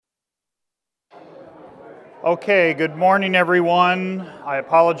Okay, good morning, everyone. I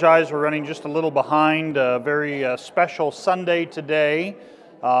apologize, we're running just a little behind. A very special Sunday today.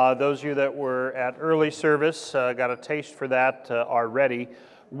 Those of you that were at early service got a taste for that already.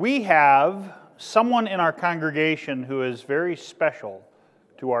 We have someone in our congregation who is very special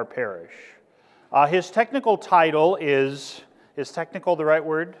to our parish. His technical title is technical the right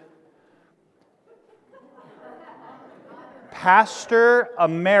word? Pastor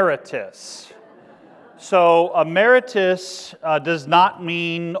Emeritus. So emeritus does not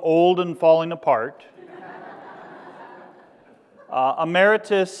mean old and falling apart.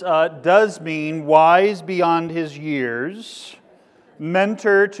 Emeritus does mean wise beyond his years,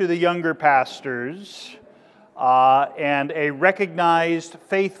 mentor to the younger pastors, and a recognized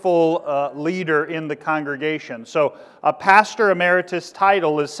faithful leader in the congregation. So a pastor emeritus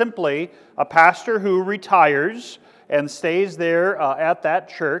title is simply a pastor who retires and stays there at that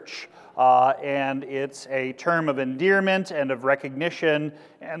church. And it's a term of endearment and of recognition.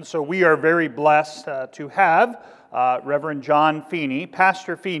 And so we are very blessed to have Reverend John Feeney,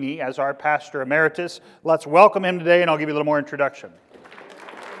 Pastor Feeney, as our pastor emeritus. Let's welcome him today, and I'll give you a little more introduction.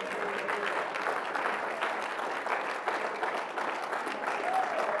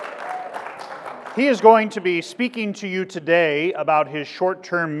 He is going to be speaking to you today about his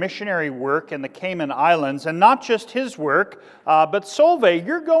short-term missionary work in the Cayman Islands, and not just his work, but Solveig,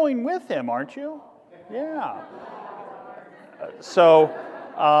 you're going with him, aren't you? Yeah.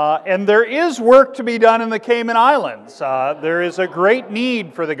 And there is work to be done in the Cayman Islands. There is a great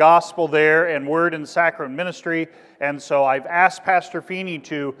need for the gospel there and word and sacrament ministry, and so I've asked Pastor Feeney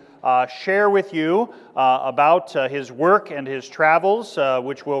to share with you about his work and his travels,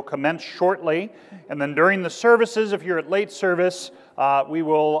 which will commence shortly. And then during the services, if you're at late service, we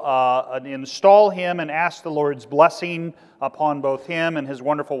will install him and ask the Lord's blessing upon both him and his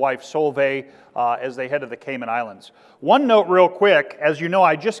wonderful wife Solveig as they head to the Cayman Islands. One note real quick, as you know,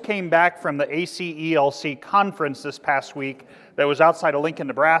 I just came back from the ACELC conference this past week that was outside of Lincoln,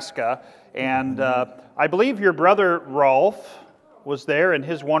 Nebraska, and I believe your brother Rolf was there and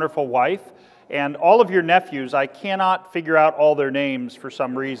his wonderful wife, and all of your nephews. I cannot figure out all their names for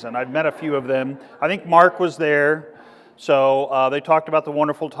some reason. I've met a few of them. I think Mark was there, so they talked about the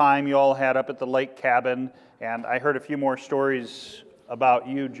wonderful time you all had up at the lake cabin, and I heard a few more stories about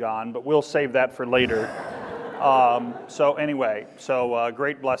you, John, but we'll save that for later. So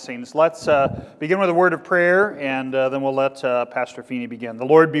great blessings. Let's begin with a word of prayer, and then we'll let Pastor Feeney begin. The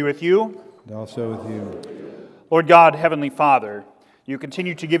Lord be with you. And also with you. Lord God, Heavenly Father, you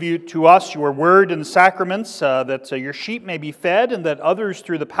continue to give to us your word and sacraments, that your sheep may be fed and that others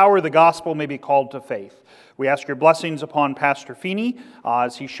through the power of the gospel may be called to faith. We ask your blessings upon Pastor Feeney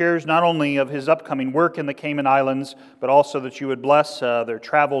as he shares not only of his upcoming work in the Cayman Islands, but also that you would bless their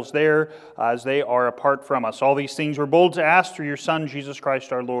travels there as they are apart from us. All these things we're bold to ask through your Son, Jesus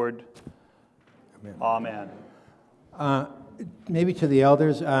Christ our Lord. Amen. Amen. Maybe to the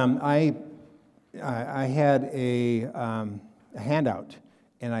elders, I had a handout,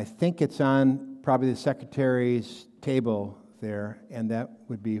 and I think it's on probably the secretary's table there, and that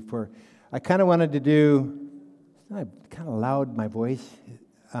would be for, I kind of wanted to do, I kind of loud my voice.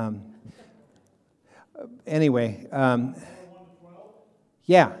 Anyway,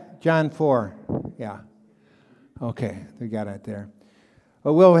 yeah, John 4, yeah. Okay, we got it there.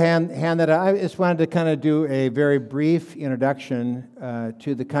 Well, we'll hand that out. I just wanted to kind of do a very brief introduction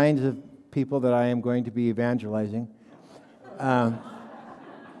to the kinds of people that I am going to be evangelizing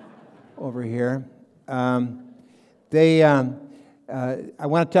over here. I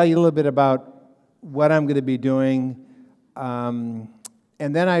want to tell you a little bit about what I'm going to be doing, and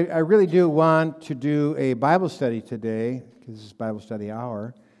then I really do want to do a Bible study today, because this is Bible study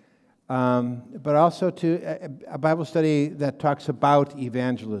hour, but also to a Bible study that talks about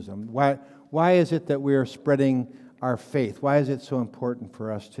evangelism. Why is it that we're spreading our faith? Why is it so important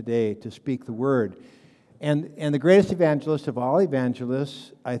for us today to speak the word? And the greatest evangelist of all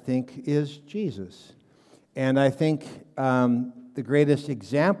evangelists, I think, is Jesus. And I think the greatest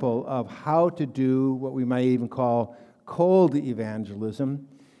example of how to do what we might even call cold evangelism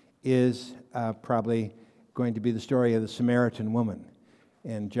is probably going to be the story of the Samaritan woman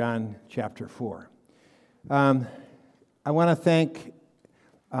in John chapter 4. I want to thank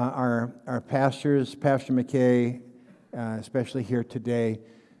our pastors, Pastor McKay, especially here today,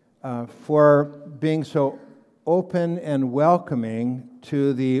 for being so open and welcoming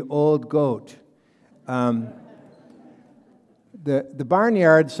to the old goat. The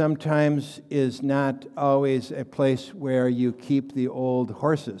barnyard sometimes is not always a place where you keep the old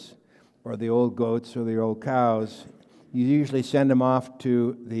horses or the old goats or the old cows. You usually send them off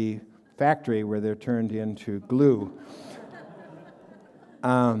to the factory where they're turned into glue.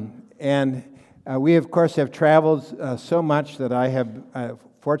 And we, of course, have traveled so much that I have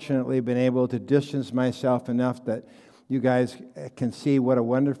fortunately been able to distance myself enough that you guys can see what a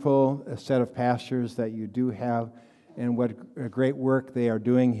wonderful set of pastors that you do have and what a great work they are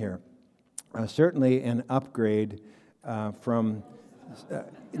doing here. Certainly an upgrade from...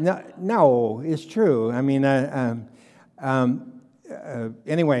 No, it's true. I mean,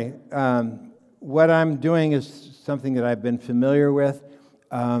 anyway, what I'm doing is something that I've been familiar with.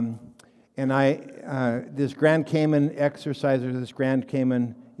 And this Grand Cayman exercise, or this Grand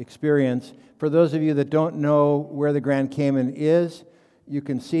Cayman experience, for those of you that don't know where the Grand Cayman is, you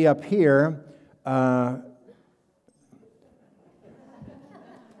can see up here.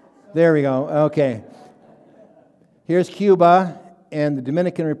 There we go. Okay. Here's Cuba and the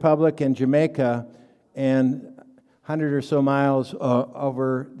Dominican Republic and Jamaica, and 100 or so miles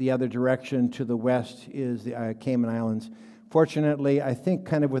over the other direction to the west is the Cayman Islands. Fortunately, I think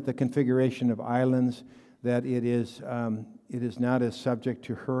kind of with the configuration of islands, that it is not as subject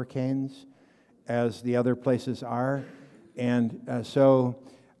to hurricanes as the other places are. And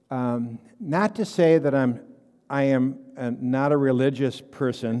not to say that I am not a religious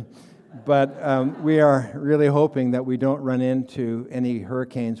person, but we are really hoping that we don't run into any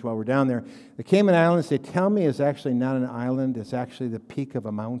hurricanes while we're down there. The Cayman Islands, they tell me, is actually not an island. It's actually the peak of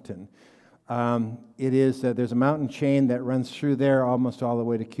a mountain. It is, there's a mountain chain that runs through there almost all the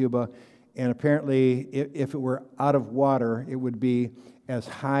way to Cuba, and apparently if it were out of water, it would be as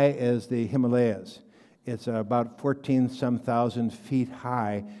high as the Himalayas. It's about 14-some thousand feet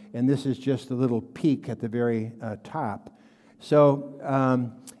high, and this is just a little peak at the very top.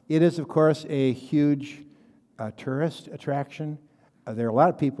 So it is, of course, a huge tourist attraction. There are a lot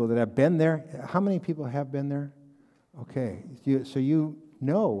of people that have been there. How many people have been there? Okay, so you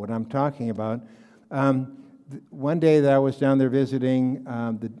know what I'm talking about. One day that I was down there visiting,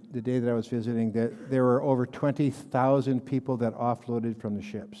 the day that I was visiting, there were over 20,000 people that offloaded from the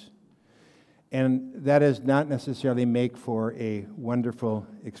ships. And that does not necessarily make for a wonderful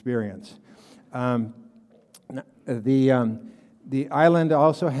experience. The island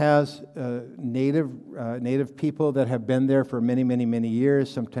also has native people that have been there for many, many, many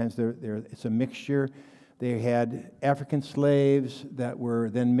years. Sometimes it's a mixture. They had African slaves that were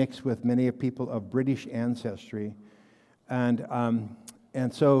then mixed with many people of British ancestry. And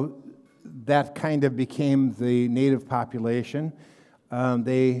so that kind of became the native population.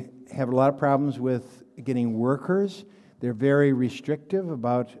 They have a lot of problems with getting workers. They're very restrictive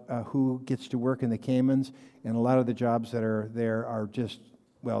about who gets to work in the Caymans, and a lot of the jobs that are there are just,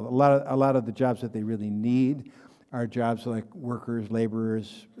 well, a lot of the jobs that they really need are jobs like workers,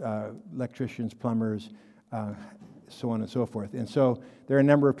 laborers, electricians, plumbers, so on and so forth. And so there are a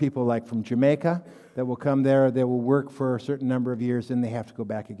number of people like from Jamaica that will come there. They will work for a certain number of years, then they have to go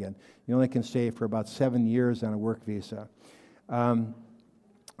back again. You only can stay for about 7 years on a work visa.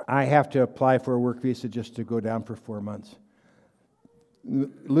 I have to apply for a work visa just to go down for 4 months.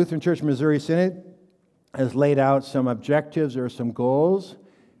 Lutheran Church Missouri Synod has laid out some objectives or some goals.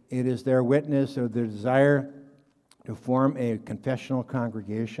 It is their witness or their desire to form a confessional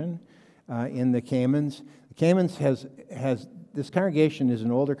congregation in the Caymans. The Caymans has this congregation is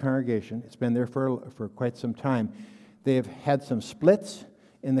an older congregation. It's been there for quite some time. They have had some splits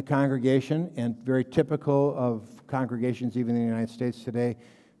in the congregation, and very typical of congregations even in the United States today.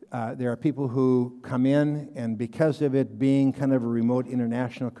 There are people who come in, and because of it being kind of a remote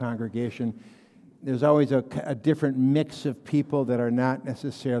international congregation, there's always a different mix of people that are not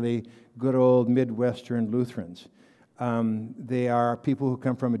necessarily good old Midwestern Lutherans. They are people who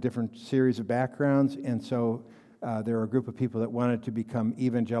come from a different series of backgrounds, and so there are a group of people that wanted to become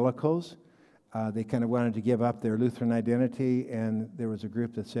evangelicals. They kind of wanted to give up their Lutheran identity, and there was a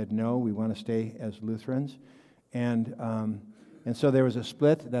group that said, no, we want to stay as Lutherans. And so there was a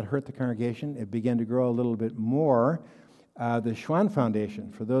split that hurt the congregation. It began to grow a little bit more. The Schwan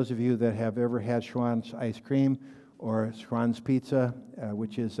Foundation, for those of you that have ever had Schwan's ice cream or Schwan's pizza,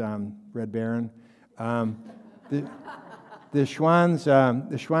 which is Red Baron, the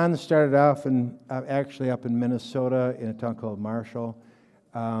Schwans started off actually up in Minnesota in a town called Marshall.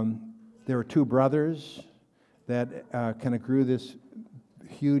 There were two brothers that kind of grew this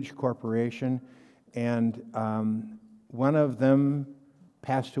huge corporation, and one of them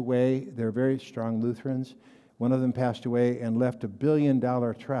passed away. They're very strong Lutherans. One of them passed away and left $1 billion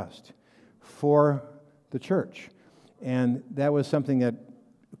trust for the church. And that was something that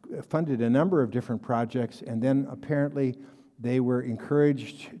funded a number of different projects, and then apparently they were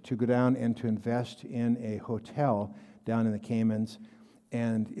encouraged to go down and to invest in a hotel down in the Caymans.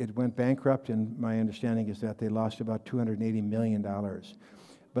 and it went bankrupt, and my understanding is that they lost about $280 million.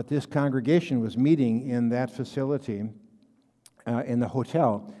 But this congregation was meeting in that facility, in the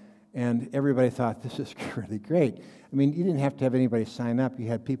hotel, and everybody thought, this is really great. I mean, you didn't have to have anybody sign up. You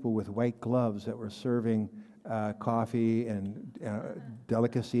had people with white gloves that were serving coffee and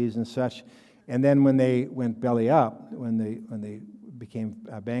delicacies and such. And then when they went belly up, when they became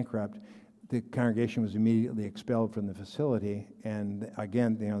bankrupt, the congregation was immediately expelled from the facility. And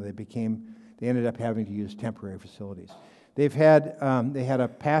again, they ended up having to use temporary facilities. They had a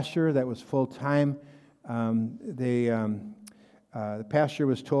pastor that was full time. The pastor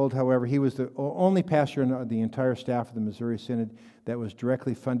was told, however, he was the only pastor in the entire staff of the Missouri Synod that was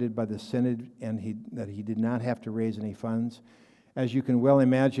directly funded by the Synod, and that he did not have to raise any funds. As you can well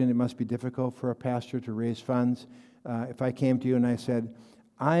imagine, it must be difficult for a pastor to raise funds. If I came to you and I said,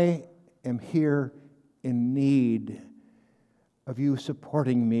 I am here in need of you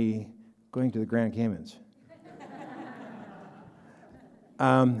supporting me going to the Grand Caymans.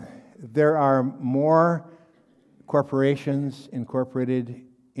 There are more corporations incorporated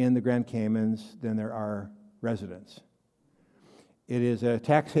in the Grand Caymans than there are residents. It is a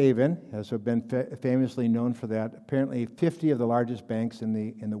tax haven, has been famously known for that. Apparently, 50 of the largest banks in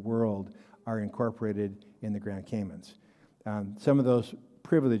the world are incorporated in the Grand Caymans. Some of those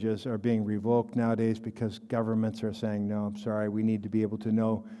privileges are being revoked nowadays because governments are saying, no, I'm sorry, we need to be able to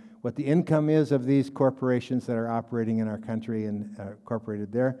know what the income is of these corporations that are operating in our country and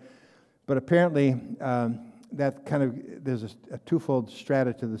incorporated there. But apparently, there's a twofold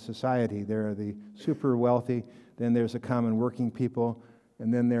strata to the society. There are the super wealthy, then there's the common working people,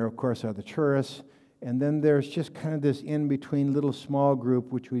 and then there, of course, are the tourists, and then there's just kind of this in-between little small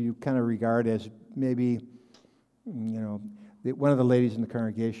group, which we kind of regard as maybe, one of the ladies in the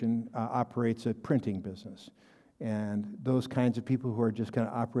congregation operates a printing business. And those kinds of people who are just kind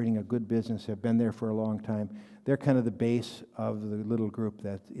of operating a good business have been there for a long time. They're kind of the base of the little group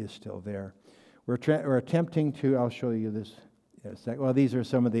that is still there. We're attempting to, I'll show you this. Well, these are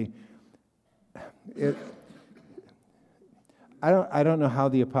some of the, I don't know how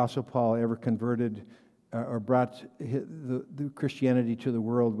the Apostle Paul ever converted or brought the Christianity to the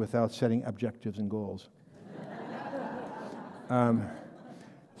world without setting objectives and goals.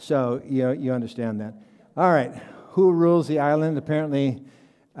 So you understand that. All right, who rules the island? Apparently,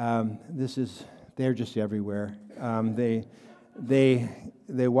 they're just everywhere.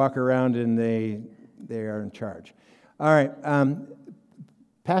 They walk around and they are in charge. All right,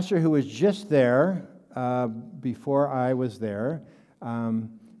 pastor who was just there before I was there,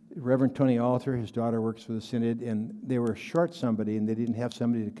 Reverend Tony Alter, his daughter works for the Synod, and they were short somebody, and they didn't have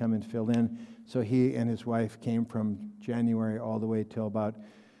somebody to come and fill in, so he and his wife came from January all the way till about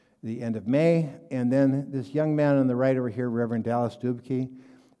the end of May. And then this young man on the right over here, Reverend Dallas Dubke,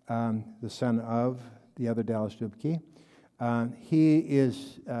 the son of the other Dallas Dubke.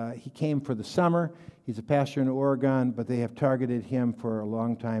 He came for the summer. He's a pastor in Oregon, but they have targeted him for a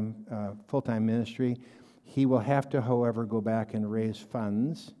long time, full-time ministry. He will have to, however, go back and raise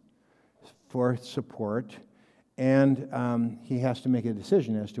funds for support, and he has to make a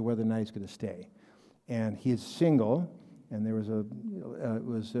decision as to whether or not he's going to stay. And he's single, and there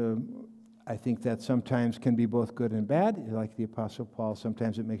was I think that sometimes can be both good and bad. Like the Apostle Paul,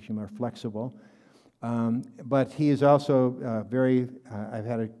 sometimes it makes you more flexible. But he is also I've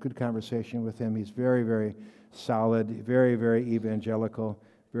had a good conversation with him. He's very, very solid, very, very evangelical,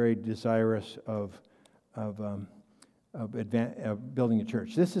 very desirous of building a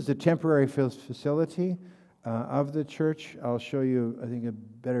church. This is a temporary facility of the church. I'll show you, I think, a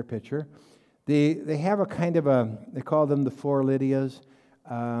better picture. They have a kind of they call them the Four Lydias.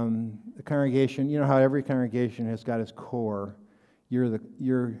 The congregation, you know how every congregation has got its core.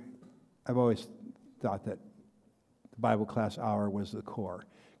 I've always thought that the Bible class hour was the core,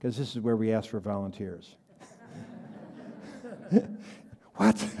 because this is where we ask for volunteers.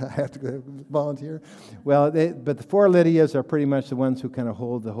 What? I have to go volunteer? Well, but the Four Lydias are pretty much the ones who kind of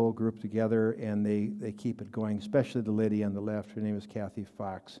hold the whole group together, and they keep it going, especially the lady on the left. Her name is Kathy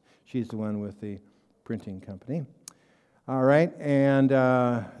Fox. She's the one with the printing company. All right, and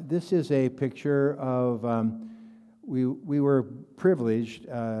this is a picture of, we were privileged.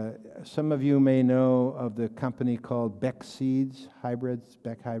 Some of you may know of the company called Beck Seeds Hybrids,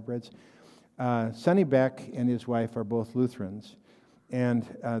 Beck Hybrids. Sonny Beck and his wife are both Lutherans, and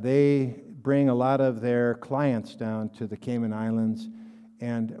they bring a lot of their clients down to the Cayman Islands.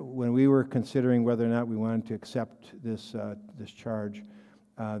 And when we were considering whether or not we wanted to accept this charge,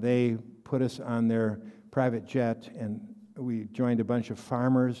 they put us on their private jet, and we joined a bunch of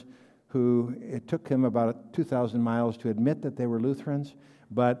farmers who it took him about 2,000 miles to admit that they were Lutherans,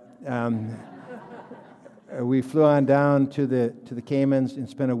 but we flew on down to the Caymans and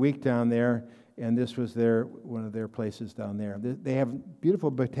spent a week down there, and this was one of their places down there. They have beautiful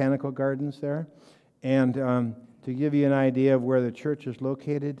botanical gardens there, and to give you an idea of where the church is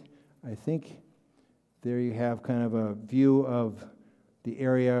located, I think there you have kind of a view of the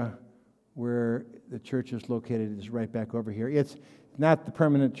area where the church is located. Is right back over here. It's not the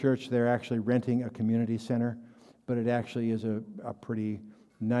permanent church. They're actually renting a community center, but it actually is a pretty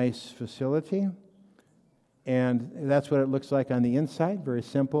nice facility. And that's what it looks like on the inside, very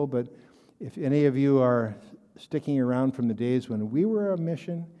simple. But if any of you are sticking around from the days when we were a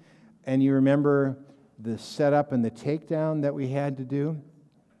mission, and you remember the setup and the takedown that we had to do,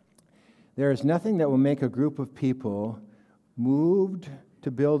 there is nothing that will make a group of people moved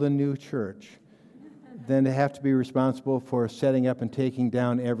to build a new church than to have to be responsible for setting up and taking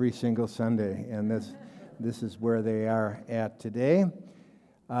down every single Sunday. And this is where they are at today.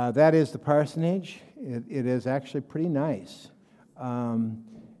 That is the parsonage. It is actually pretty nice. I'm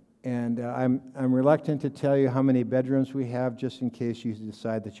reluctant to tell you how many bedrooms we have, just in case you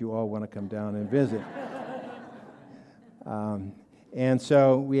decide that you all want to come down and visit. And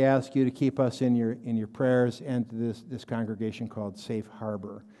so we ask you to keep us in your prayers, and to this congregation called Safe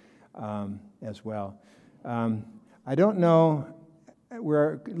Harbor as well. I don't know,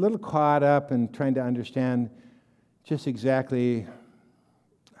 we're a little caught up in trying to understand just exactly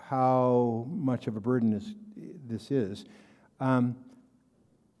how much of a burden this is.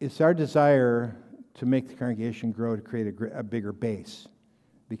 It's our desire to make the congregation grow, to create a bigger base,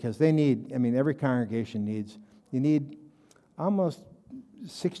 because every congregation you need almost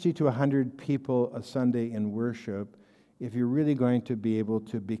 60 to 100 people a Sunday in worship if you're really going to be able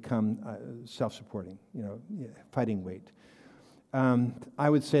to become self-supporting, fighting weight. I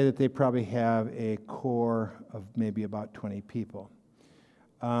would say that they probably have a core of maybe about 20 people.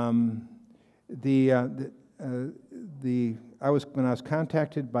 When I was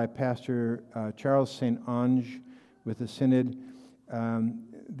contacted by Pastor Charles St. Ange with the Synod,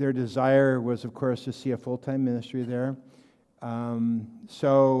 their desire was, of course, to see a full-time ministry there.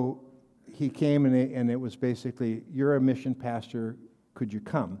 So he came, and it was basically, you're a mission pastor, could you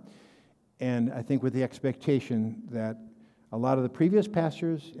come? And I think with the expectation that a lot of the previous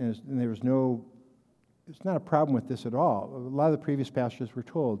pastors, and it's not a problem with this at all, a lot of the previous pastors were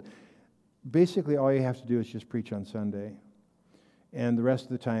told, basically all you have to do is just preach on Sunday, and the rest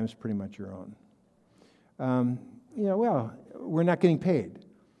of the time is pretty much your own. We're not getting paid.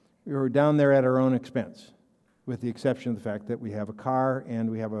 We're down there at our own expense, with the exception of the fact that we have a car and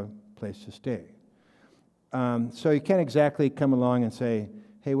we have a place to stay. So you can't exactly come along and say,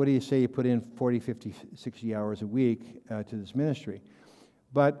 hey, what do you say you put in 40, 50, 60 hours a week to this ministry?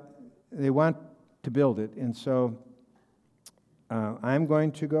 But they want to build it, and so I'm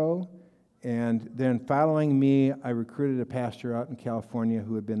going to go, and then following me, I recruited a pastor out in California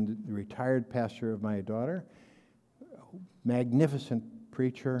who had been the retired pastor of my daughter, magnificent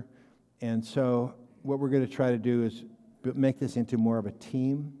preacher, and so what we're going to try to do is make this into more of a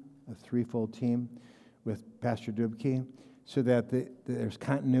team, a threefold team with Pastor Dubke, so that there's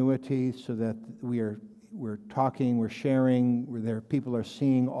continuity, so that we're talking, we're sharing, people are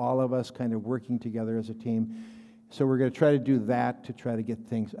seeing all of us kind of working together as a team. So we're going to try to do that to try to get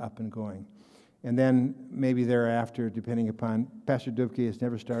things up and going. And then maybe thereafter, depending upon, Pastor Dubke has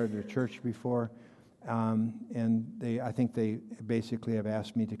never started a church before, and I think they basically have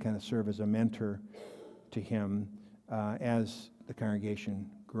asked me to kind of serve as a mentor to him as the congregation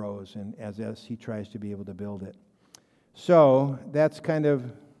grows and as he tries to be able to build it. So that's kind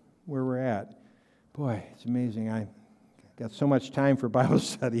of where we're at. Boy, it's amazing. I got so much time for Bible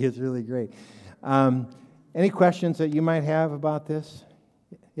study. It's really great. Any questions that you might have about this?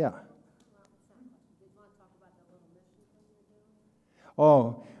 Yeah.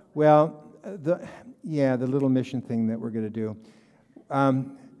 Oh, well, the little mission thing that we're going to do.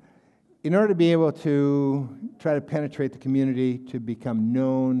 In order to be able to try to penetrate the community, to become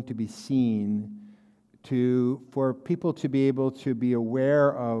known, to be seen, for people to be able to be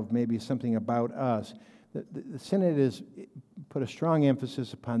aware of maybe something about us, the Synod has put a strong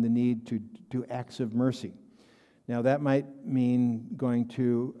emphasis upon the need to do acts of mercy. Now, that might mean going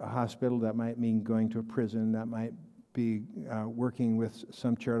to a hospital, that might mean going to a prison, that might be working with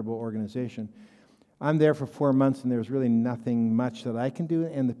some charitable organization. I'm there for 4 months, and there's really nothing much that I can do.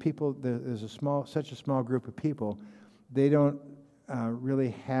 And the people, there's such a small group of people, they don't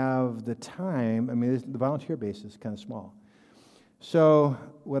really have the time. I mean, the volunteer base is kind of small. So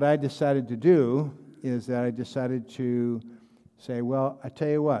what I decided to do is that I decided to say, well, I tell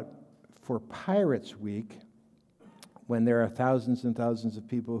you what, for Pirates Week, when there are thousands and thousands of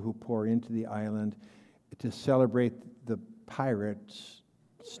people who pour into the island to celebrate the pirates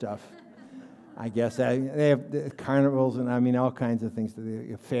stuff. I guess they have the carnivals and all kinds of things,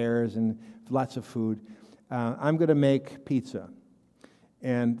 the fairs and lots of food. I'm going to make pizza.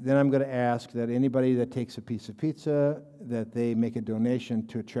 And then I'm going to ask that anybody that takes a piece of pizza, that they make a donation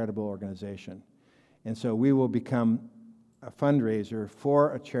to a charitable organization. And so we will become a fundraiser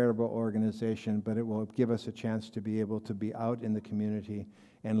for a charitable organization, but it will give us a chance to be able to be out in the community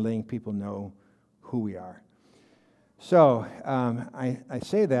and letting people know who we are. So I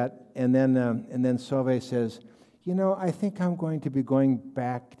say that, and then Sauve says, I think I'm going to be going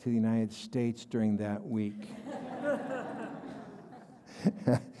back to the United States during that week.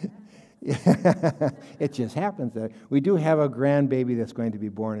 It just happens that we do have a grandbaby that's going to be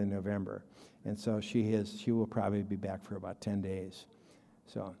born in November, and so she will probably be back for about 10 days.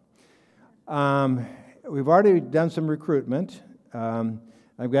 So we've already done some recruitment.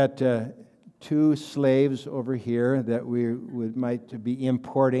 I've got 2 slaves over here that we might be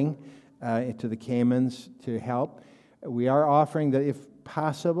importing into the Caymans to help. We are offering that if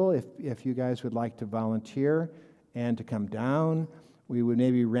possible, if you guys would like to volunteer and to come down, we would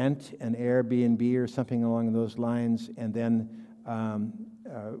maybe rent an Airbnb or something along those lines, and then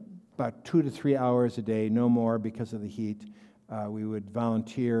about 2 to 3 hours a day, no more because of the heat, we would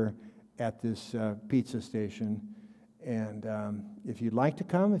volunteer at this pizza station. And if you'd like to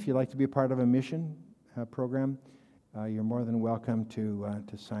come, if you'd like to be a part of a mission program, you're more than welcome to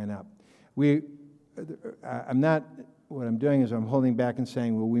sign up. What I'm doing is I'm holding back and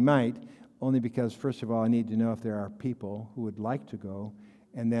saying, well, we might, only because, first of all, I need to know if there are people who would like to go,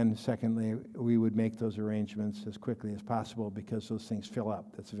 and then secondly, we would make those arrangements as quickly as possible because those things fill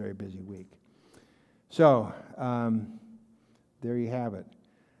up. That's a very busy week. So, there you have it.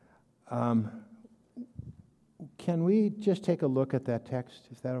 Can we just take a look at that text?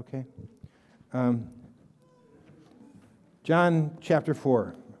 Is that okay? John chapter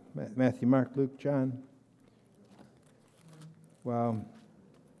 4. Matthew, Mark, Luke, John. Wow.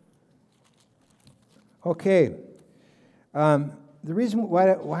 Okay. The reason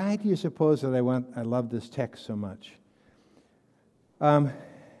why do you suppose that I love this text so much? There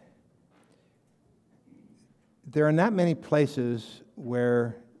are not many places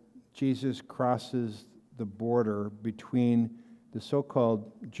where Jesus crosses the border between the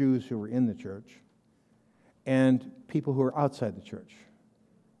so-called Jews who were in the church and people who are outside the church.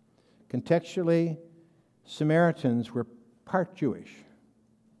 Contextually, Samaritans were part Jewish,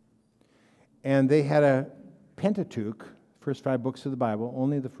 and they had a Pentateuch, first 5 books of the Bible,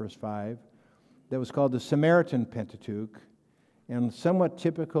 only the first 5, that was called the Samaritan Pentateuch, and somewhat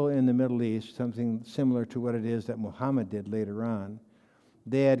typical in the Middle East, something similar to what it is that Muhammad did later on.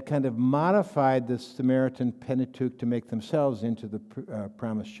 They had kind of modified the Samaritan Pentateuch to make themselves into the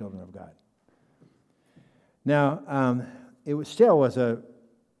promised children of God. Now, they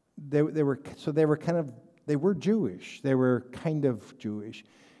were Jewish. They were kind of Jewish.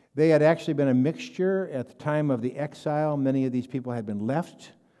 They had actually been a mixture at the time of the exile. Many of these people had been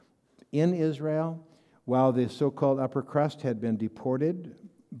left in Israel, while the so-called upper crust had been deported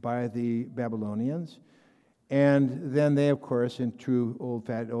by the Babylonians. And then they, of course, in true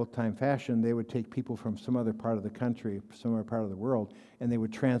old-time fashion, they would take people from some other part of the country, some other part of the world, and they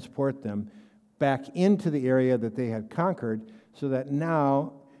would transport them back into the area that they had conquered, so that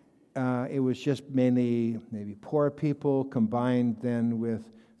now it was just mainly maybe poor people combined then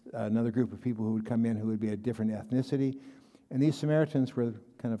with another group of people who would come in who would be a different ethnicity. And these Samaritans were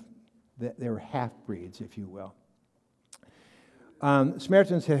they were half-breeds, if you will.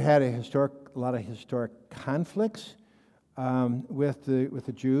 Samaritans had a lot of historic conflicts with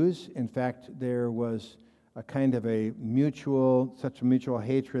the Jews. In fact, there was a kind of such a mutual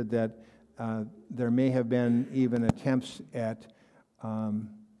hatred that there may have been even attempts at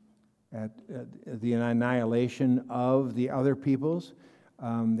the annihilation of the other peoples.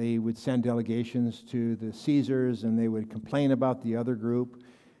 They would send delegations to the Caesars, and they would complain about the other group.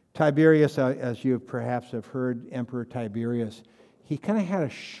 Tiberius, as you perhaps have heard, Emperor Tiberius, he kind of had a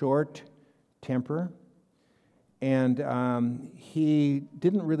short temper, and he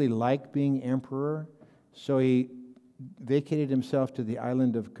didn't really like being emperor, so he vacated himself to the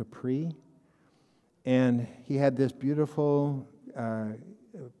island of Capri, and he had this beautiful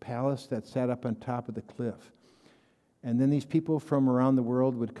palace that sat up on top of the cliff. And then these people from around the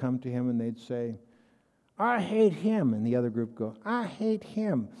world would come to him and they'd say, "I hate him," and the other group go, "I hate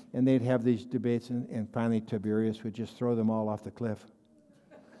him," and they'd have these debates, and finally Tiberius would just throw them all off the cliff.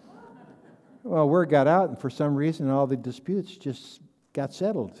 Well, word got out, and for some reason all the disputes just got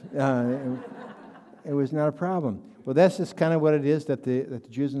settled. It was not a problem. Well, that's just kind of what it is that the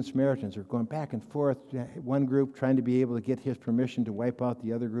Jews and Samaritans are going back and forth. One group trying to be able to get his permission to wipe out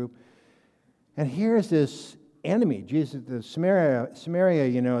the other group. And here's this enemy. Jesus, the Samaria,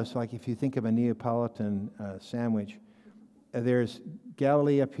 you know, it's like if you think of a Neapolitan sandwich. There's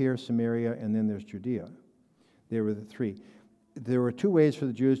Galilee up here, Samaria, and then there's Judea. There were the three. There were two ways for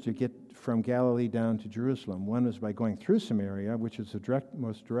the Jews to get from Galilee down to Jerusalem. One was by going through Samaria, which is the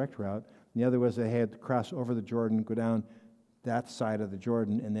most direct route. And the other was they had to cross over the Jordan, go down that side of the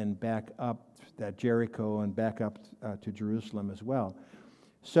Jordan, and then back up that Jericho and back up to Jerusalem as well.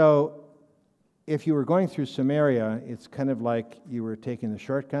 So if you were going through Samaria, it's kind of like you were taking the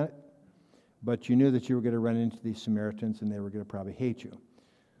shortcut, but you knew that you were going to run into these Samaritans and they were going to probably hate you.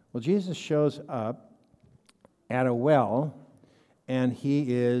 Well, Jesus shows up at a well, and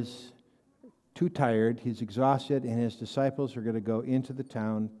he is too tired, he's exhausted, and his disciples are going to go into the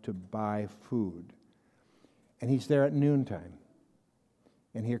town to buy food. And he's there at noontime.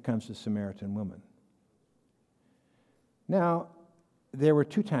 And here comes the Samaritan woman. Now, there were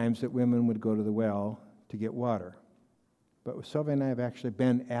 2 times that women would go to the well to get water. But Sylvia and I have actually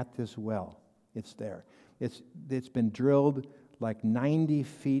been at this well. It's there. It's been drilled like 90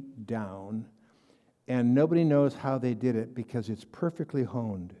 feet down, and nobody knows how they did it because it's perfectly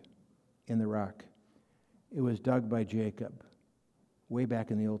honed in the rock. It was dug by Jacob way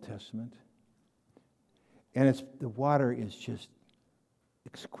back in the Old Testament. And the water is just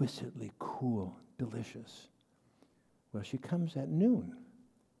exquisitely cool, delicious. Well, she comes at noon.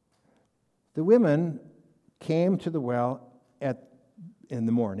 The women came to the well in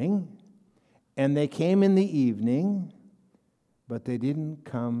the morning, and they came in the evening, but they didn't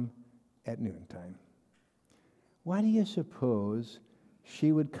come at noontime. Why do you suppose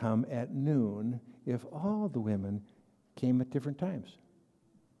she would come at noon if all the women came at different times?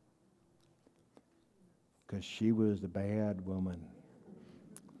 Because she was the bad woman.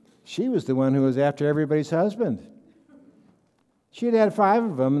 She was the one who was after everybody's husband. She had 5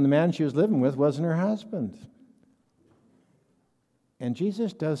 of them, and the man she was living with wasn't her husband. And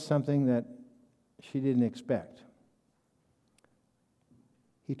Jesus does something that she didn't expect.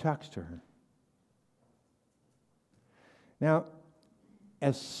 He talks to her. Now,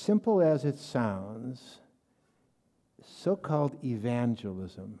 as simple as it sounds, so-called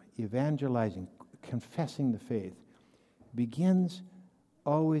evangelism, evangelizing, confessing the faith, begins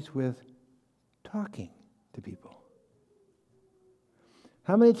always with talking to people.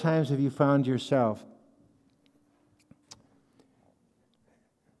 How many times have you found yourself,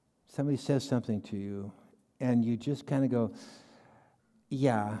 somebody says something to you, and you just kind of go,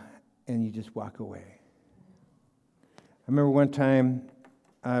 yeah, and you just walk away? I remember one time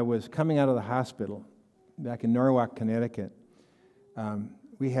I was coming out of the hospital back in Norwalk, Connecticut.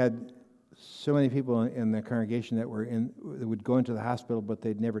 We had so many people in the congregation that would go into the hospital, but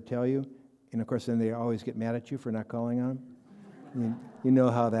they'd never tell you. And of course, then they always get mad at you for not calling on them. You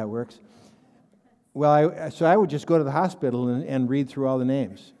know how that works. Well, so I would just go to the hospital and read through all the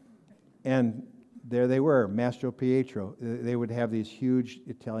names. And there they were, Mastro Pietro. They would have these huge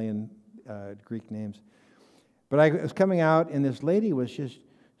Italian, Greek names. But I was coming out, and this lady was just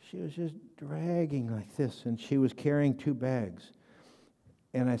dragging like this, and she was carrying 2 bags.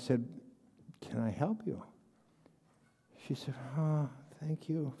 And I said, "Can I help you?" She said, "Oh, thank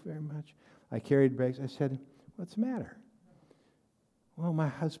you very much." I carried bags. I said, "What's the matter?" "Well, my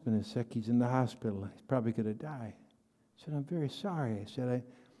husband is sick. He's in the hospital. He's probably going to die." I said, "I'm very sorry." I said,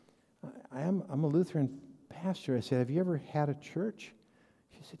 I'm a Lutheran pastor. I said, "Have you ever had a church?"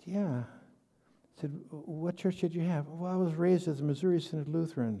 She said, "Yeah." I said, "What church did you have?" "Well, I was raised as a Missouri Synod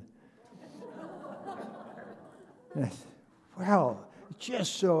Lutheran." And I said, "Well, it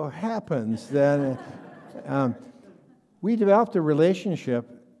just so happens that we developed a relationship,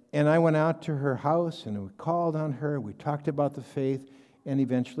 and I went out to her house, and we called on her. We talked about the faith, and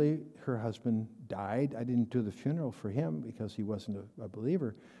eventually her husband died. I didn't do the funeral for him because he wasn't a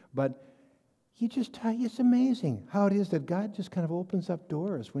believer, but it's amazing how it is that God just kind of opens up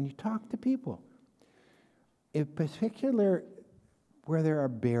doors when you talk to people. In particular, where there are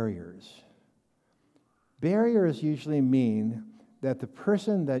barriers. Barriers usually mean that the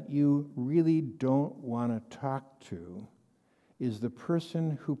person that you really don't want to talk to is the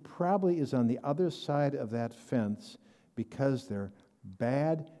person who probably is on the other side of that fence because they're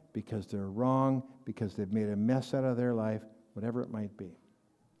bad, because they're wrong, because they've made a mess out of their life, whatever it might be.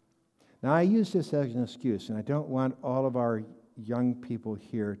 Now, I use this as an excuse, and I don't want all of our young people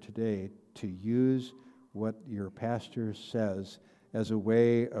here today to use what your pastor says as a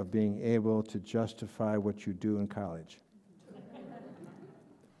way of being able to justify what you do in college.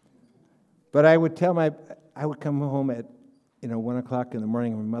 But I would come home at 1 o'clock in the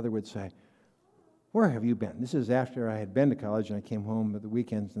morning, and my mother would say, "Where have you been?" This is after I had been to college, and I came home at the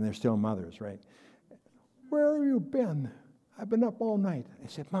weekends, and they're still mothers, right? "Where have you been? I've been up all night." I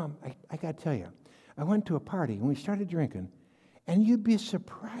said, "Mom, I got to tell you, I went to a party, and we started drinking, and you'd be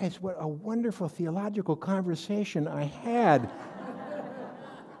surprised what a wonderful theological conversation I had."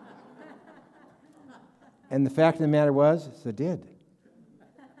 And the fact of the matter was, I did.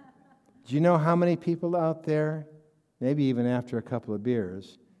 Do you know how many people out there, maybe even after a couple of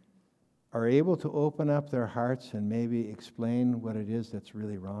beers, are able to open up their hearts and maybe explain what it is that's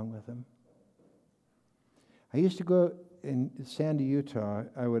really wrong with them? I used to go in Sandy, Utah.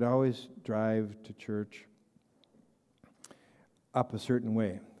 I would always drive to church up a certain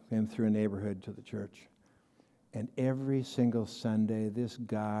way, came through a neighborhood to the church. And every single Sunday, this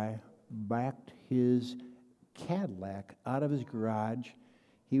guy backed his Cadillac out of his garage.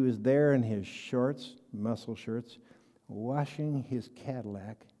 He was there in his shorts, muscle shirts, washing his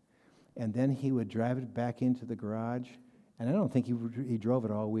Cadillac, and then he would drive it back into the garage, and I don't think he drove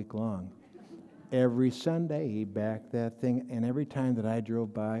it all week long. Every Sunday he backed that thing, and every time that I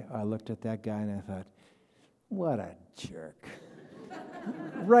drove by, I looked at that guy and I thought, what a jerk.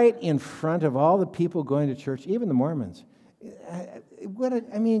 Right in front of all the people going to church, even the Mormons.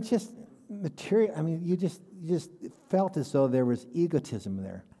 Just material. You just felt as though there was egotism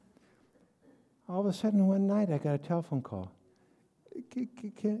there. All of a sudden, one night, I got a telephone call. Could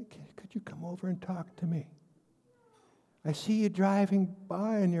you come over and talk to me? I see you driving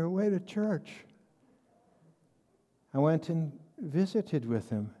by on your way to church. I went and visited with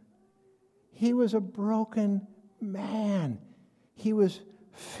him. He was a broken man. He was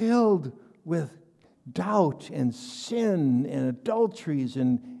filled with doubt and sin and adulteries,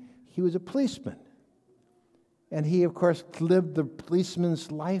 and he was a policeman. And he, of course, lived the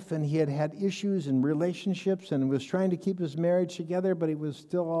policeman's life, and he had had issues and relationships and was trying to keep his marriage together, but he was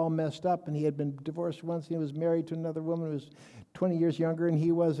still all messed up, and he had been divorced once, and he was married to another woman who was 20 years younger, and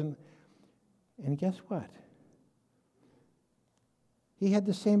he wasn't. And guess what? He had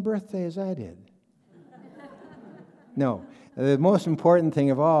the same birthday as I did. No, the most important thing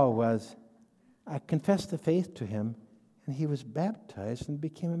of all was I confessed the faith to him, and he was baptized and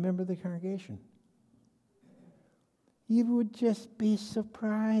became a member of the congregation. You would just be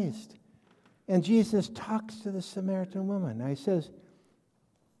surprised. And Jesus talks to the Samaritan woman. Now he says,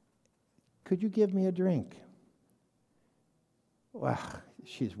 "Could you give me a drink?" Well,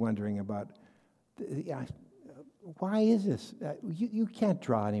 she's wondering about, why is this? You can't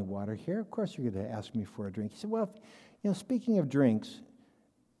draw any water here. Of course you're going to ask me for a drink. He said, well, speaking of drinks,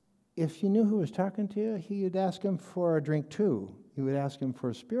 if you knew who was talking to you, you'd ask him for a drink too. You would ask him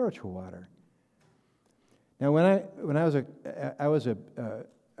for spiritual water. Now, when I was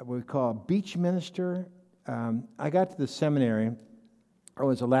what we call a beach minister. I got to the seminary. I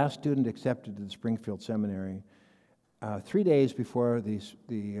was the last student accepted to the Springfield Seminary 3 days before the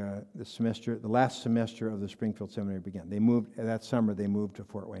last semester of the Springfield Seminary began. That summer. They moved to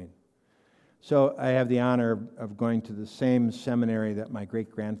Fort Wayne. So I have the honor of going to the same seminary that my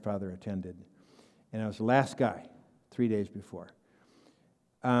great-grandfather attended, and I was the last guy 3 days before.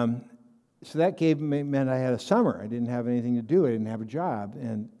 So that meant I had a summer. I didn't have anything to do. I didn't have a job.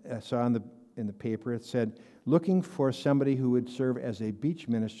 And I saw in the paper, it said, looking for somebody who would serve as a beach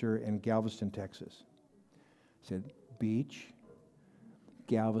minister in Galveston, Texas. I said, beach,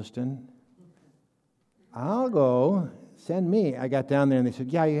 Galveston, I'll go. Send me. I got down there and they said,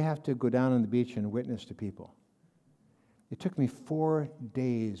 yeah, you have to go down on the beach and witness to people. It took me 4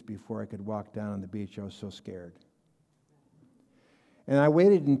 days before I could walk down on the beach. I was so scared. And I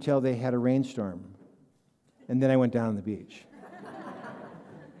waited until they had a rainstorm, and then I went down on the beach.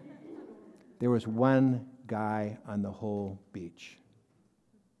 There was one guy on the whole beach.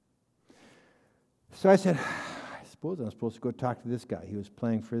 So I said, I suppose I'm supposed to go talk to this guy. He was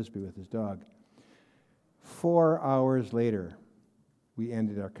playing Frisbee with his dog. 4 hours later, we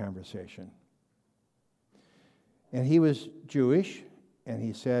ended our conversation. And he was Jewish, and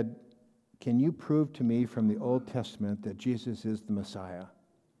he said, can you prove to me from the Old Testament that Jesus is the Messiah?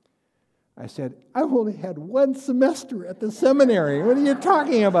 I said, I've only had 1 semester at the seminary. What are you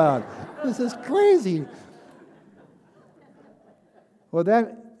talking about? This is crazy. Well,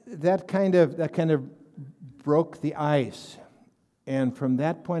 that kind of broke the ice. And from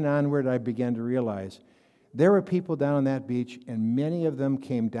that point onward, I began to realize there were people down on that beach, and many of them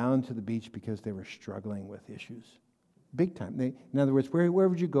came down to the beach because they were struggling with issues. Big time. In other words, where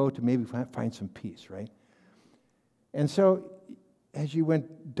would you go to maybe find some peace, right? And so as you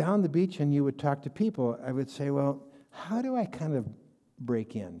went down the beach and you would talk to people, I would say, well, how do I kind of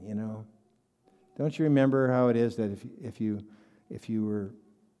break in, Don't you remember how it is that if you were,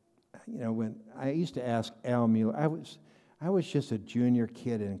 when I used to ask Al Mueller, I was just a junior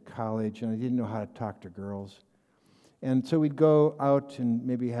kid in college, and I didn't know how to talk to girls. And so we'd go out and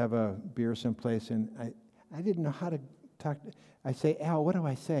maybe have a beer someplace, and I didn't know how to talk. I say, Al, what do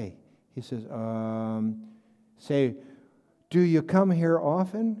I say? He says, say, do you come here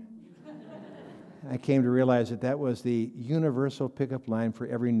often? I came to realize that was the universal pickup line for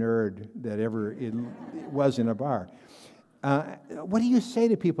every nerd that ever was in a bar. What do you say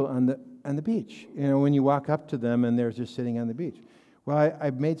to people on the beach? When you walk up to them and they're just sitting on the beach. Well,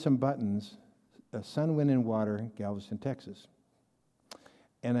 I've made some buttons, Sun, Wind, and Water, Galveston, Texas.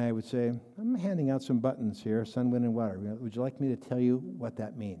 And I would say, I'm handing out some buttons here, Sun, Wind, and Water. Would you like me to tell you what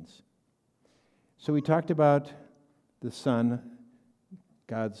that means? So we talked about the sun,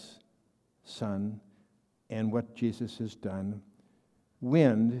 God's Son, and what Jesus has done.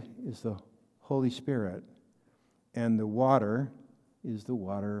 Wind is the Holy Spirit, and the water is the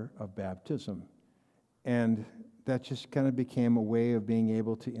water of baptism. And that just kind of became a way of being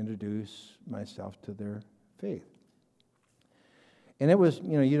able to introduce myself to their faith. And it was,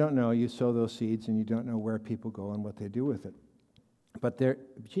 you don't know, you sow those seeds and you don't know where people go and what they do with it. But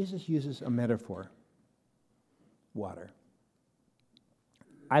Jesus uses a metaphor, water.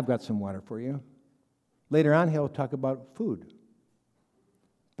 I've got some water for you. Later on, he'll talk about food.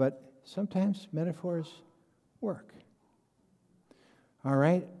 But sometimes metaphors work. All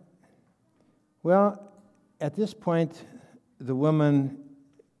right? Well, at this point, the woman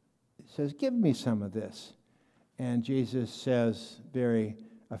says, give me some of this. And Jesus says very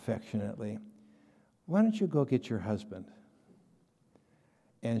affectionately, why don't you go get your husband?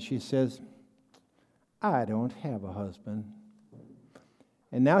 And she says, I don't have a husband.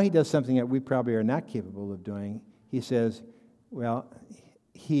 And now he does something that we probably are not capable of doing. He says, well,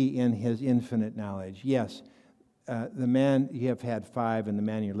 he in his infinite knowledge, yes, the man you have had 5 and the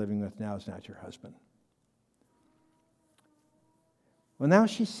man you're living with now is not your husband. Well, now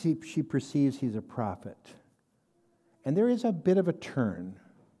she perceives he's a prophet. And there is a bit of a turn.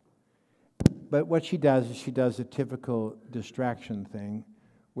 But what she does is she does a typical distraction thing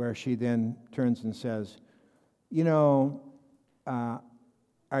where she then turns and says,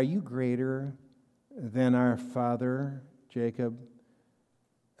 are you greater than our father, Jacob,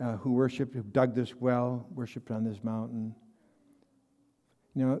 who dug this well, worshipped on this mountain?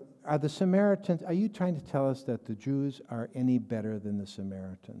 Are the Samaritans, are you trying to tell us that the Jews are any better than the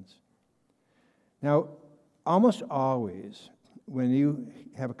Samaritans? Now, almost always, when you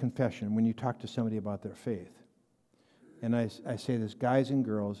have a confession, when you talk to somebody about their faith, and I say this, guys and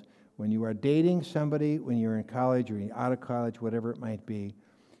girls, when you are dating somebody, when you're in college or you're out of college, whatever it might be,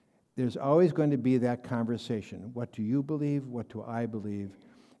 there's always going to be that conversation. What do you believe? What do I believe?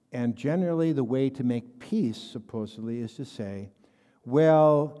 And generally, the way to make peace, supposedly, is to say,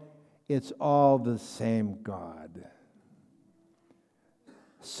 well, it's all the same God.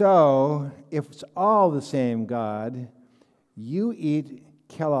 So, if it's all the same God, you eat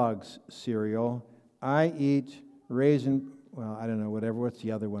Kellogg's cereal, I eat raisin, well, I don't know, whatever, what's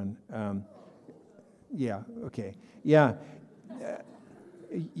the other one?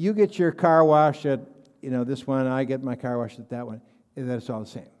 You get your car washed at, this one, I get my car washed at that one, and that's all the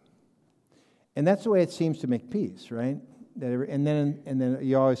same. And that's the way it seems to make peace, right? And then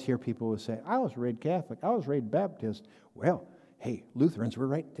you always hear people who say, I was raised Catholic, I was raised Baptist. Well, hey, Lutherans were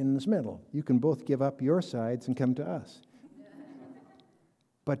right in this middle. You can both give up your sides and come to us.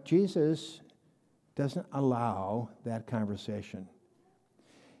 But Jesus doesn't allow that conversation.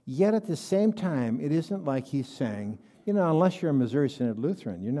 Yet at the same time, it isn't like he's saying, unless you're a Missouri Synod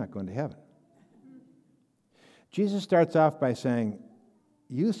Lutheran, you're not going to heaven. Jesus starts off by saying,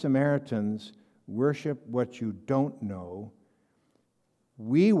 you Samaritans worship what you don't know.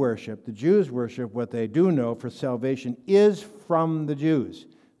 We worship, the Jews worship what they do know, for salvation is from the Jews.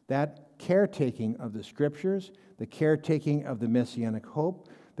 That caretaking of the Scriptures, the caretaking of the Messianic hope,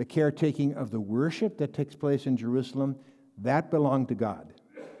 the caretaking of the worship that takes place in Jerusalem, that belonged to God.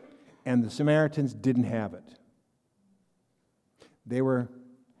 And the Samaritans didn't have it. They were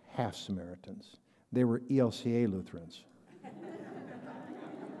half Samaritans. They were ELCA Lutherans.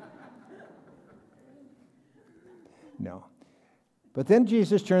 No. But then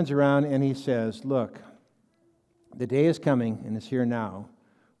Jesus turns around and he says, look, the day is coming, and is here now,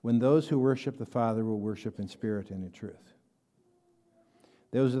 when those who worship the Father will worship in spirit and in truth.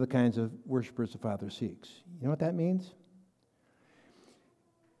 Those are the kinds of worshipers the Father seeks. You know what that means?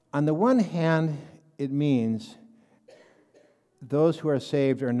 On the one hand, it means those who are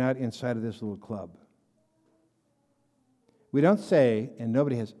saved are not inside of this little club. We don't say, and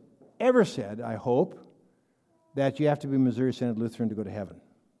nobody has ever said, I hope, that you have to be Missouri Synod Lutheran to go to heaven.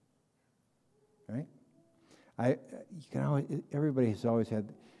 Right? Everybody has always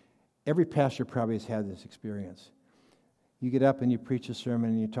had, every pastor probably has had this experience. You get up and you preach a sermon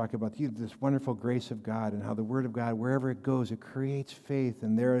and you talk about this wonderful grace of God and how the Word of God, wherever it goes, it creates faith.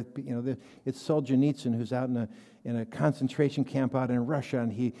 And there, it's Solzhenitsyn who's out in a concentration camp out in Russia,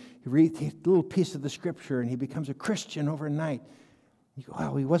 and he reads a little piece of the Scripture and he becomes a Christian overnight. You go,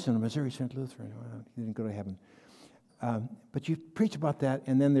 well, he wasn't a Missouri Synod Lutheran. Well, he didn't go to heaven. But you preach about that,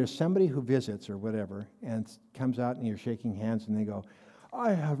 and then there's somebody who visits or whatever and comes out and you're shaking hands and they go,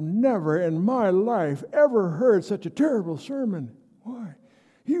 I have never in my life ever heard such a terrible sermon. Why?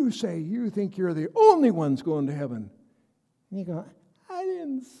 You say you think you're the only ones going to heaven. And you go, I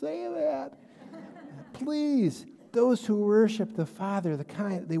didn't say that. Please, those who worship the Father,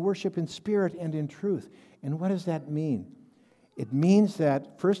 they worship in spirit and in truth. And what does that mean? It means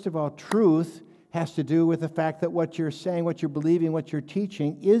that, first of all, truth has to do with the fact that what you're saying, what you're believing, what you're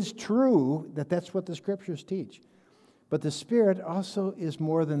teaching is true, that's what the Scriptures teach. But the Spirit also is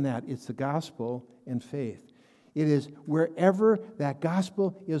more than that. It's the gospel and faith. It is wherever that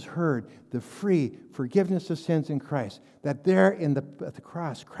gospel is heard, the free forgiveness of sins in Christ, that there at the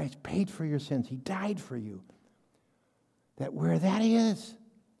cross, Christ paid for your sins. He died for you. That where that is,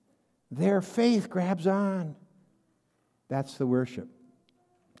 their faith grabs on. That's the worship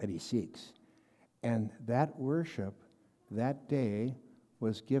that he seeks. And that worship that day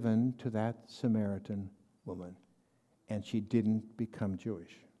was given to that Samaritan woman. And she didn't become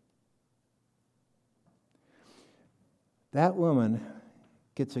Jewish. That woman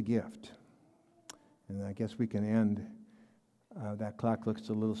gets a gift. And I guess we can end. That clock looks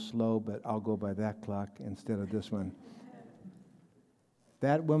a little slow, but I'll go by that clock instead of this one.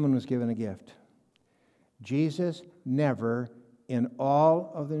 That woman was given a gift. Jesus never, in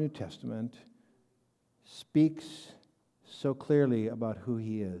all of the New Testament, speaks so clearly about who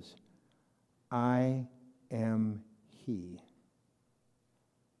he is. I am He.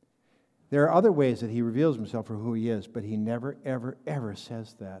 There are other ways that he reveals himself for who he is, but he never, ever, ever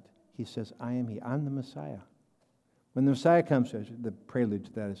says that. He says, I am he. I'm the Messiah. When the Messiah comes, the prelude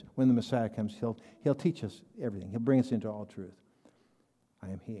to that is, when the Messiah comes, he'll teach us everything. He'll bring us into all truth. I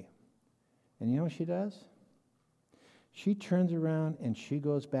am he. And you know what she does? She turns around and she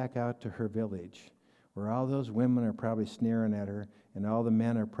goes back out to her village, where all those women are probably sneering at her, and all the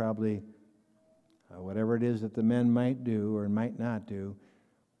men are probably whatever it is that the men might do or might not do,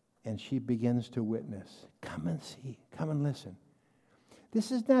 and she begins to witness. Come and see. Come and listen. This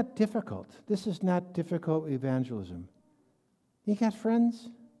is not difficult. This is not difficult evangelism. You got friends?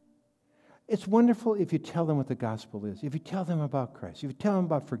 It's wonderful if you tell them what the gospel is, if you tell them about Christ, if you tell them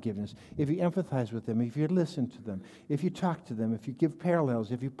about forgiveness, if you empathize with them, if you listen to them, if you talk to them, if you give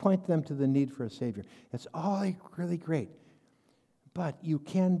parallels, if you point them to the need for a Savior. It's all really great. But you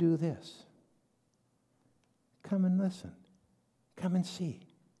can do this. Come and listen. Come and see.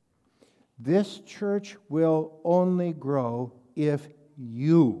 This church will only grow if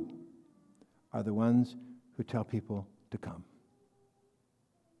you are the ones who tell people to come.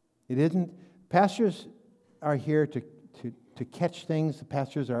 It isn't, pastors are here to catch things. The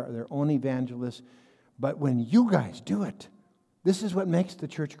pastors are their own evangelists. But when you guys do it, this is what makes the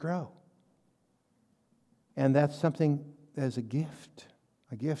church grow. And that's something that is a gift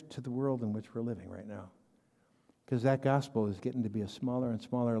to the world in which we're living right now. Because that gospel is getting to be a smaller and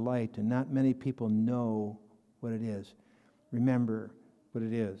smaller light, and not many people know what it is. Remember what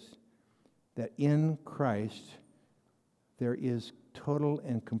it is. That in Christ there is total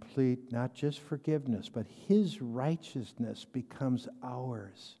and complete, not just forgiveness, but his righteousness becomes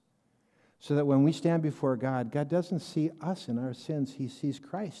ours. So that when we stand before God, God doesn't see us in our sins. He sees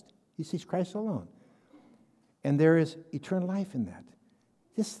Christ. He sees Christ alone. And there is eternal life in that.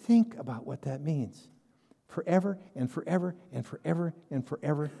 Just think about what that means. Forever and forever and forever and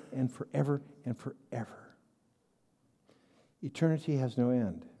forever and forever and forever. Eternity has no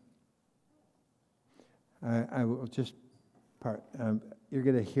end. I will just you're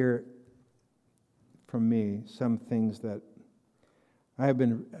going to hear from me some things that I've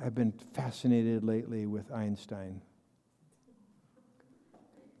been fascinated lately with Einstein.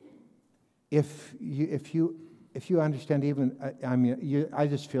 If you understand, even I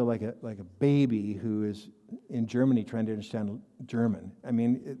just feel like a baby who is in Germany trying to understand German. I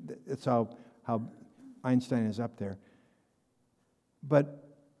mean, it's how Einstein is up there. But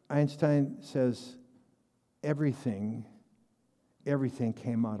Einstein says everything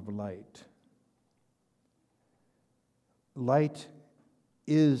came out of light. Light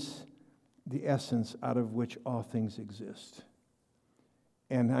is the essence out of which all things exist.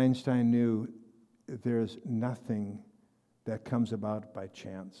 And Einstein knew there's nothing that comes about by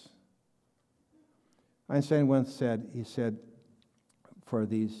chance. Einstein once said, he said, for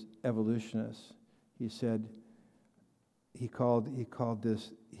these evolutionists, he said, he called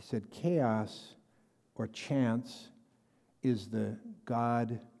this, he said, chaos or chance is the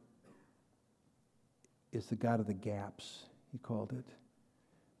God of the gaps, he called it.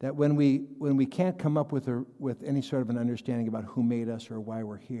 That when we can't come up with any sort of an understanding about who made us or why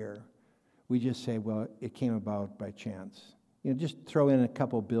we're here, we just say, well, it came about by chance. Just throw in a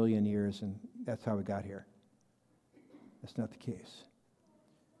couple billion years and that's how we got here. That's not the case.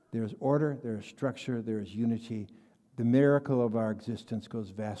 There's order, there's structure, there's unity. The miracle of our existence goes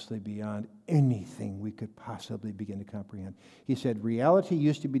vastly beyond anything we could possibly begin to comprehend. He said, reality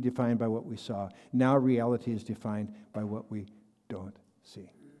used to be defined by what we saw. Now reality is defined by what we don't see.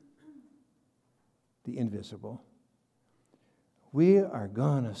 The invisible. We are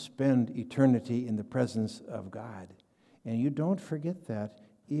going to spend eternity in the presence of God. And you don't forget that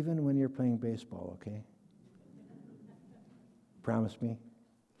even when you're playing baseball, okay? Promise me?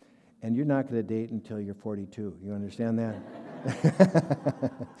 And you're not going to date until you're 42. You understand that?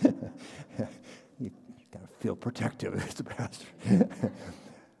 You got to feel protective as a pastor.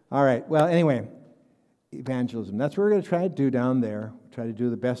 All right. Well, anyway, evangelism. That's what we're going to try to do down there. Try to do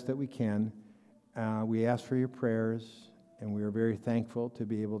the best that we can. We ask for your prayers, and we are very thankful to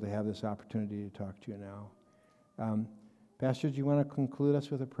be able to have this opportunity to talk to you now. Pastor, do you want to conclude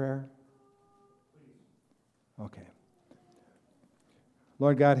us with a prayer? Okay.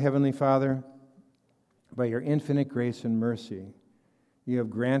 Lord God, Heavenly Father, by your infinite grace and mercy, you have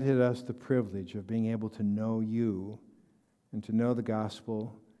granted us the privilege of being able to know you and to know the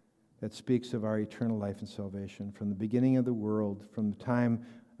gospel that speaks of our eternal life and salvation. From the beginning of the world, from the time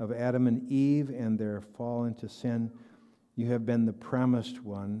of Adam and Eve and their fall into sin, you have been the promised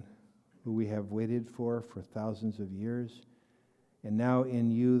one who we have waited for thousands of years. And now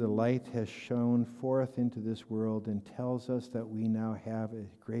in you the light has shone forth into this world and tells us that we now have a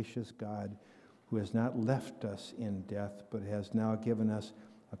gracious God who has not left us in death, but has now given us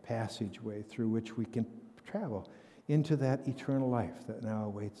a passageway through which we can travel into that eternal life that now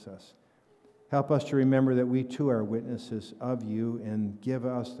awaits us. Help us to remember that we too are witnesses of you, and give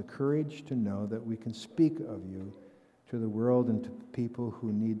us the courage to know that we can speak of you to the world and to people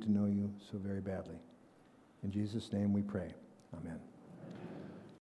who need to know you so very badly. In Jesus' name we pray. Amen.